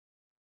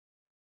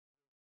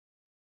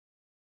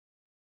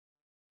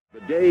The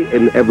day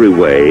in every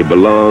way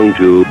belonged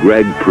to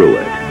Greg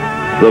Pruitt,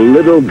 the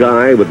little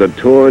guy with the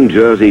torn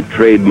jersey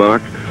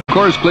trademark. Of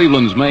course,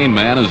 Cleveland's main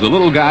man is the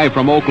little guy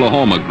from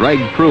Oklahoma, Greg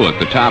Pruitt,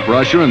 the top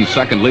rusher and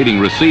second leading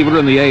receiver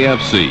in the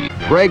AFC.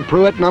 Greg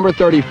Pruitt, number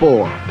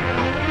 34.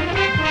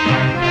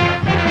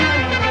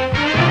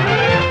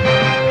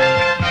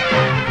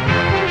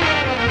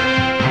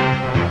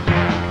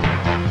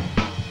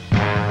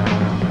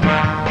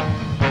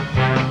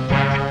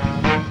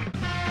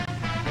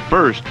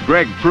 First,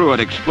 Greg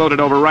Pruitt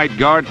exploded over right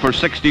guard for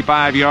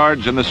 65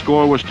 yards, and the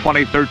score was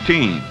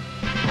 20-13.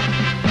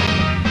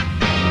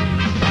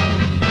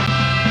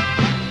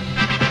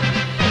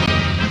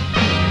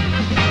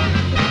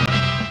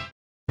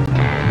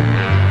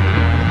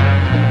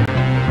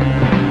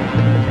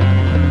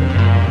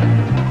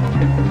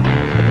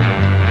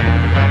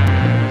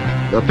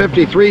 The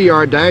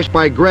 53-yard dash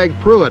by Greg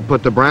Pruitt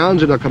put the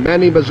Browns in a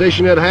commanding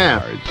position at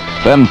half.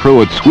 Then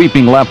Pruitt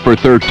sweeping left for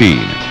 13.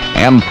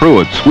 And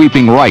Pruitt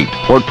sweeping right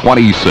for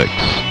 26.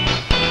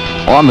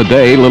 On the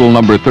day, little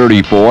number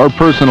 34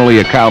 personally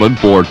accounted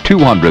for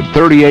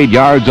 238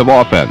 yards of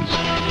offense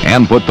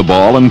and put the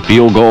ball in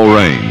field goal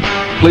range.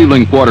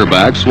 Cleveland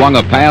quarterback swung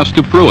a pass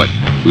to Pruitt,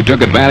 who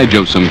took advantage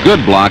of some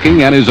good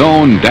blocking and his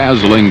own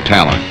dazzling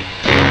talent.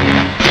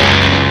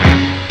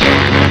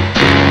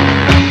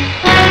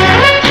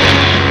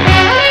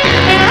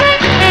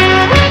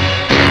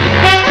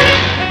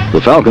 The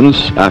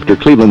Falcons, after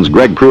Cleveland's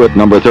Greg Pruitt,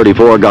 number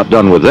 34, got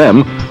done with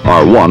them,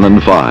 are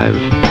 1-5.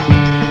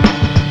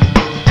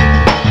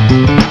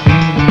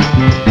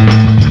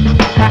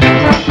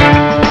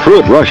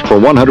 Pruitt rushed for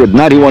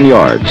 191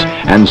 yards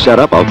and set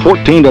up a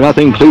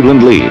 14-0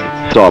 Cleveland lead.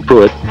 Saw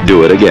Pruitt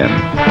do it again.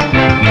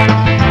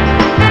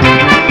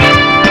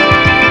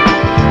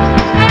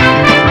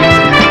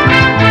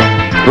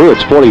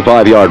 Pruitt's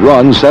 45-yard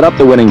run set up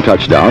the winning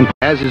touchdown.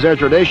 As is their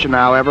tradition,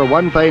 however,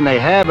 one thing they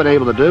have been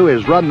able to do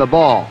is run the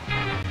ball.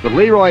 With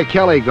Leroy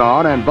Kelly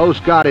gone and Bo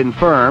Scott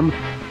infirm,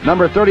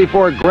 number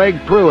 34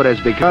 Greg Pruitt has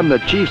become the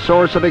chief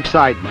source of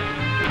excitement.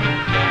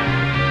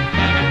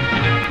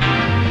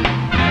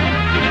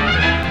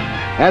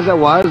 As it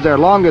was, their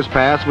longest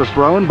pass was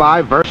thrown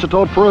by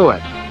versatile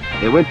Pruitt.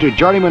 It went to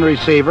journeyman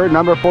receiver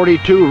number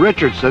 42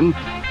 Richardson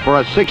for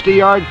a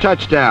 60-yard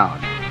touchdown.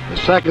 The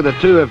second the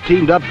two have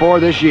teamed up for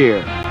this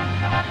year.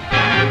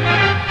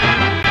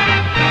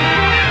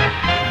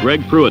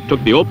 Greg Pruitt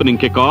took the opening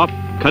kickoff,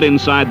 cut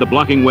inside the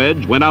blocking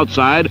wedge, went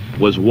outside,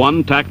 was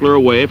one tackler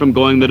away from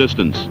going the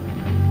distance.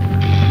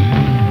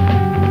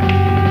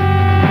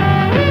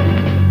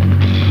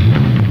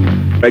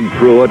 Greg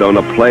Pruitt, on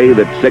a play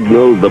that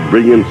signaled the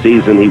brilliant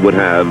season he would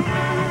have,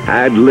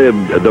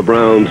 ad-libbed the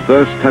Browns'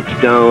 first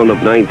touchdown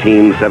of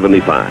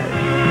 1975.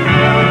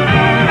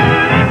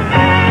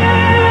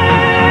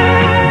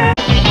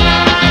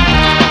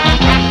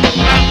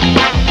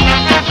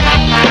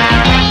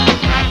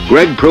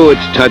 Greg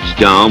Pruitt's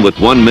touchdown with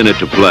 1 minute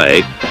to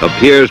play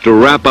appears to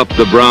wrap up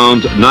the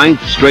Browns'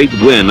 9th straight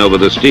win over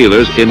the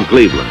Steelers in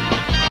Cleveland.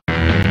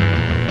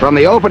 From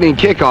the opening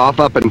kickoff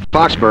up in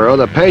Foxborough,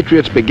 the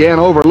Patriots began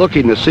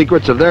overlooking the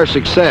secrets of their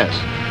success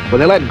when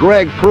they let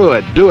Greg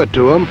Pruitt do it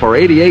to them for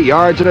 88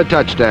 yards and a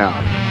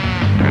touchdown.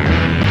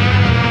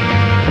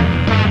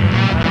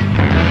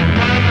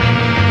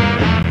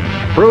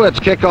 Pruitt's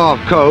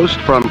kickoff coast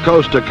from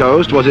coast to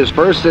coast was his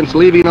first since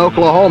leaving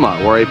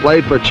Oklahoma, where he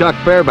played for Chuck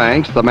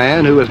Fairbanks, the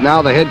man who is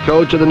now the head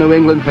coach of the New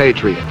England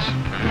Patriots.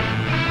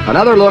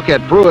 Another look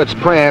at Pruitt's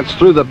prance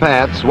through the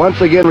Pats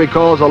once again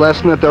recalls a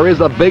lesson that there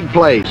is a big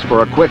place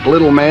for a quick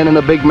little man in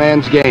a big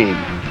man's game.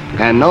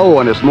 And no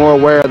one is more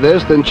aware of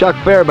this than Chuck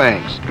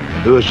Fairbanks,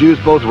 who has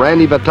used both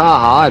Randy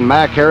Bataha and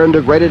Mac Herron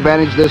to great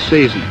advantage this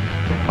season.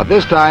 But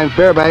this time,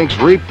 Fairbanks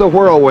reaped the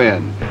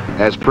whirlwind,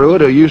 as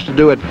Pruitt, who used to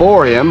do it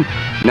for him,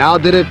 now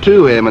did it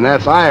to him, and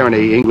that's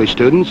irony, English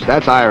students,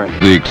 that's irony.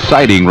 The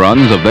exciting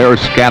runs of their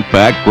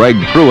scatback, Greg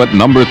Pruitt,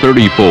 number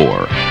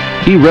 34.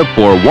 He ripped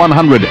for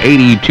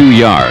 182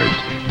 yards,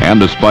 and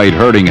despite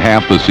hurting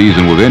half the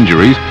season with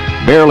injuries,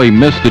 barely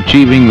missed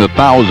achieving the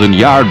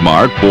 1,000-yard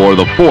mark for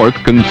the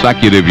 4th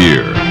consecutive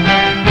year.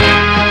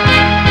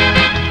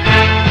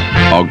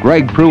 While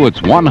Greg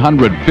Pruitt's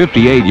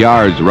 158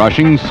 yards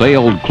rushing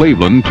sailed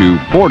Cleveland to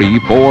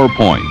 44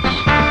 points.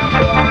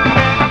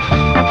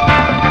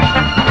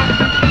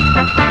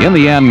 In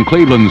the end,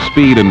 Cleveland's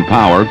speed and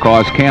power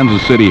cost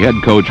Kansas City head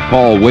coach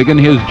Paul Wiggin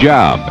his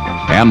job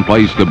and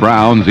placed the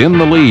Browns in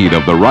the lead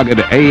of the rugged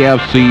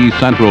AFC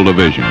Central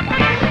Division.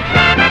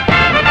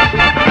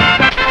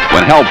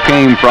 When help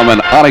came from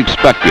an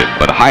unexpected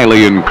but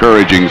highly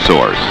encouraging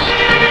source.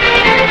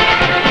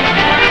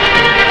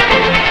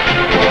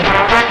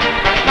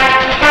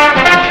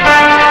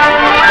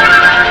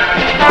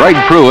 Greg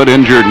Pruitt,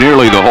 injured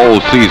nearly the whole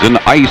season,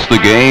 iced the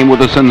game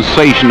with a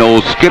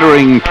sensational,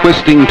 skittering,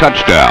 twisting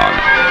touchdown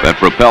that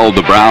propelled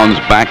the Browns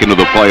back into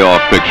the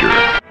playoff picture.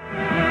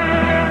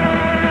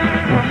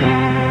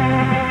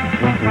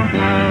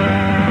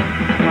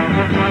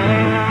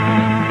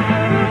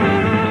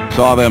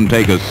 Saw them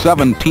take a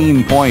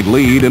 17-point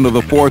lead into the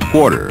 4th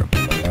quarter.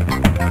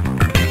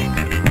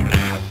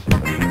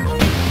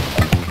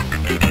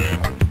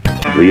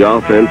 the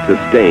offense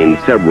sustained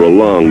several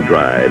long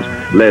drives,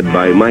 led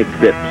by Mike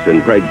Phipps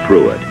and Greg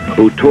Pruitt,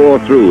 who tore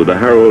through the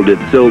heralded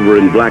silver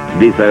and black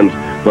defense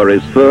for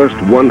his first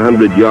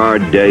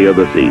 100-yard day of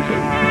the season.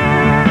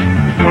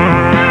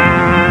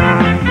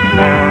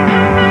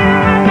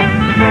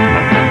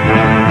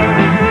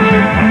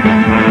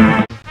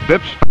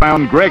 Phipps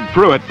found Greg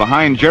Pruitt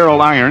behind Gerald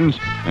Irons,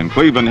 and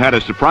Cleveland had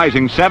a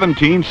surprising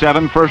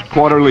 17-7 first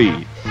quarter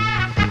lead.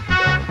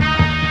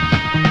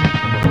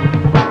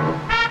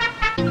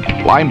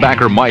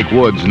 Linebacker Mike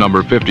Woods,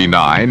 number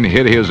 59,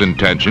 hid his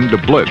intention to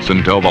blitz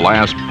until the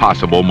last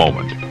possible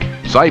moment.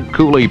 Sipe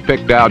Cooley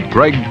picked out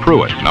Greg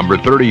Pruitt, number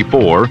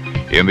 34,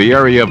 in the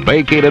area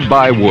vacated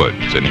by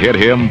Woods and hit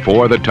him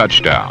for the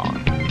touchdown.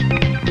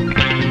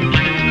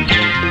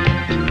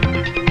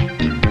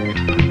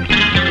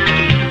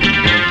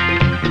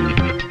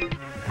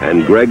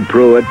 And Greg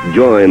Pruitt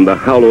joined the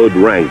hallowed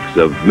ranks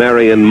of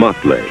Marion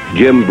Motley,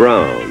 Jim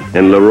Brown,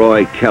 and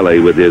Leroy Kelly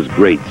with his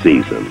great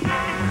season.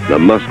 The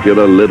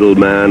muscular little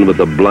man with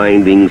the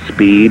blinding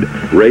speed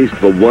raced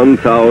for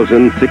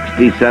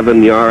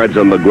 1,067 yards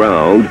on the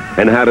ground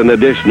and had an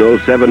additional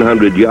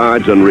 700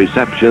 yards on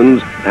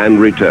receptions and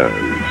returns.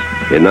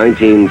 In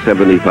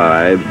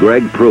 1975,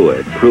 Greg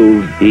Pruitt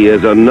proved he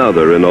is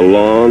another in a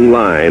long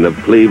line of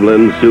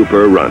Cleveland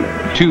super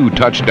runners. 2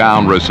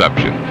 touchdown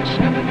receptions.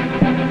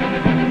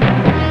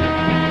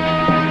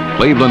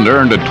 Cleveland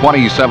earned a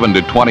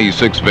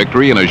 27-26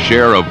 victory and a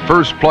share of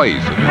first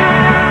place.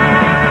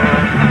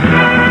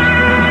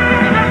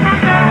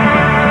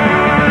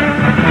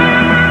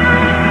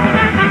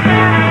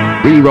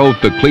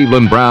 Rewrote the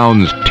Cleveland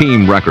Browns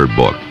team record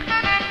book.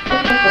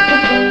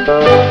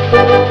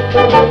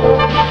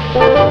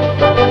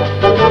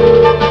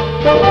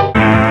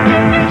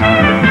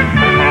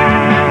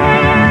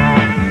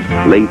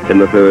 Late in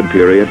the third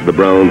period, the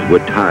Browns were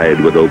tied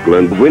with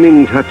Oakland. The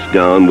winning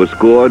touchdown was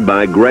scored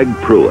by Greg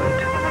Pruitt,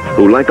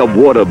 who, like a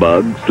water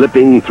bug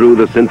slipping through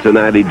the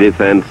Cincinnati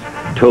defense,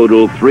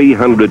 totaled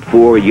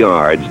 304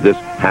 yards this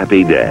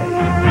happy day.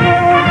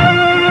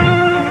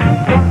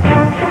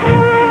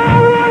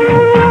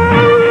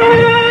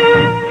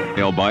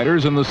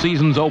 Nail-biters in the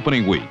season's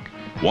opening week.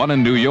 One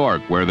in New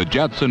York, where the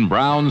Jets and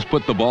Browns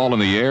put the ball in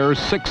the air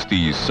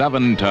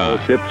 67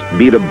 times. Phipps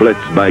beat a blitz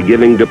by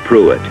giving to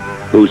Pruitt,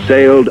 who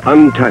sailed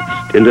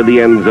untouched into the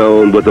end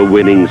zone with a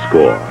winning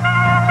score.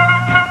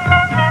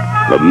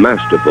 The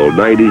masterful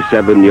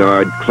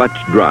 97-yard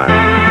clutch drive.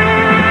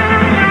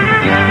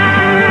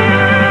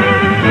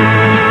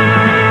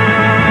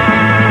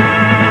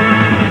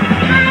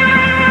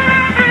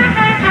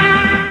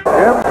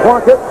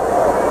 Plunkett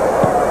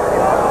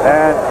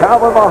and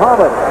Calvin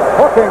Muhammad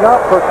hooking up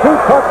for 2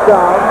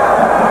 touchdowns,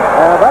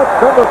 and that's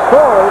been the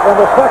story in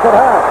the second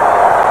half.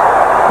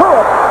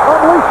 Pruitt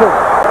unleashing.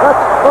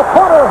 That's the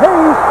punter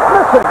Hayes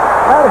missing,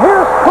 and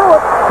here's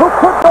Pruitt, who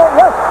could go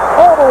left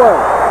all the way.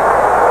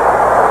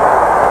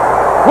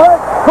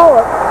 Greg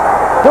Pruitt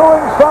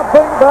doing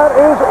something that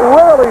is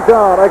rarely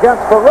done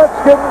against the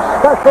Redskins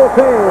special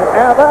team,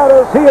 and that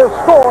is he has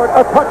scored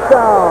a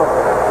touchdown.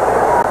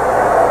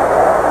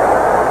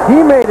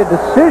 He made a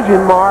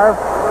decision, Marv,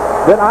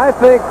 that I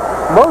think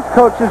most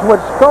coaches would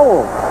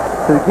scold,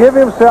 to give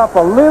himself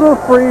a little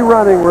free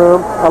running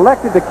room,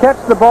 elected to catch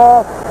the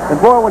ball, and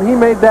boy, when he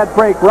made that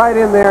break right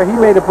in there, he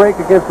made a break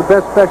against the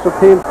best special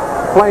team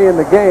play in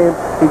the game.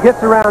 He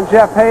gets around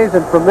Jeff Hayes,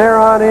 and from there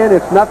on in,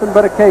 it's nothing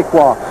but a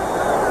cakewalk.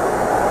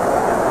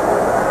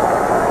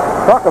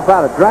 Talk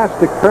about a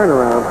drastic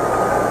turnaround.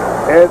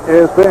 It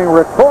is being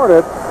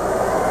recorded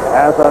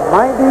as a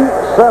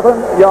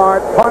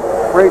 97-yard punt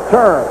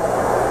return.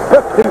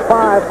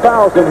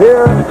 55,000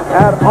 here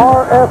at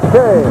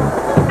RFK.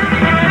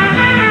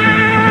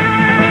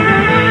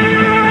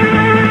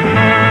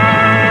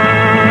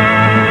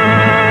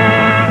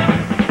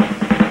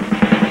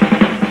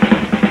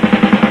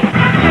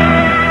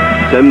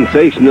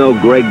 Sensational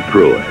Greg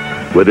Pruitt,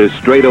 with his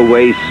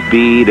straightaway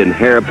speed and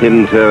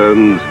hairpin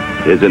turns,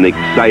 is an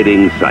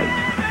exciting sight.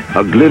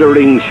 A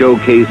glittering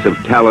showcase of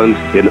talent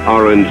in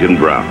orange and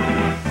brown.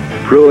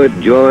 Pruitt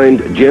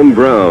joined Jim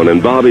Brown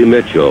and Bobby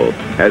Mitchell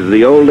as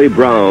the only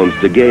Browns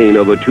to gain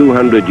over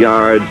 200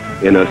 yards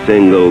in a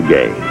single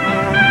game.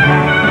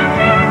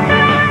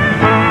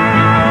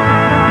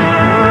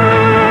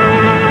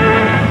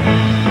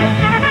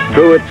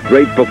 Pruitt's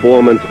great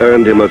performance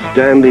earned him a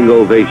standing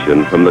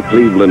ovation from the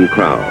Cleveland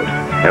crowd,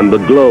 and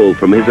the glow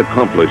from his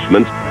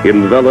accomplishments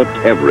enveloped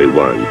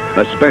everyone,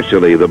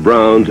 especially the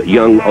Browns'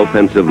 young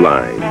offensive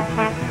line.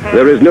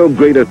 There is no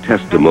greater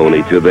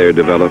testimony to their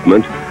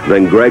development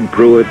than Greg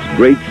Pruitt's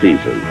great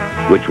season,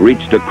 which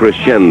reached a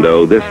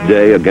crescendo this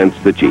day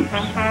against the Chiefs.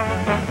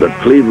 The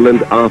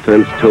Cleveland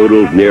offense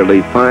totaled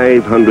nearly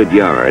 500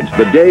 yards.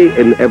 The day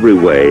in every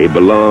way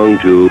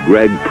belonged to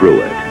Greg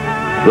Pruitt.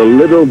 The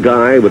little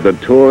guy with a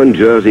torn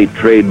jersey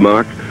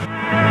trademark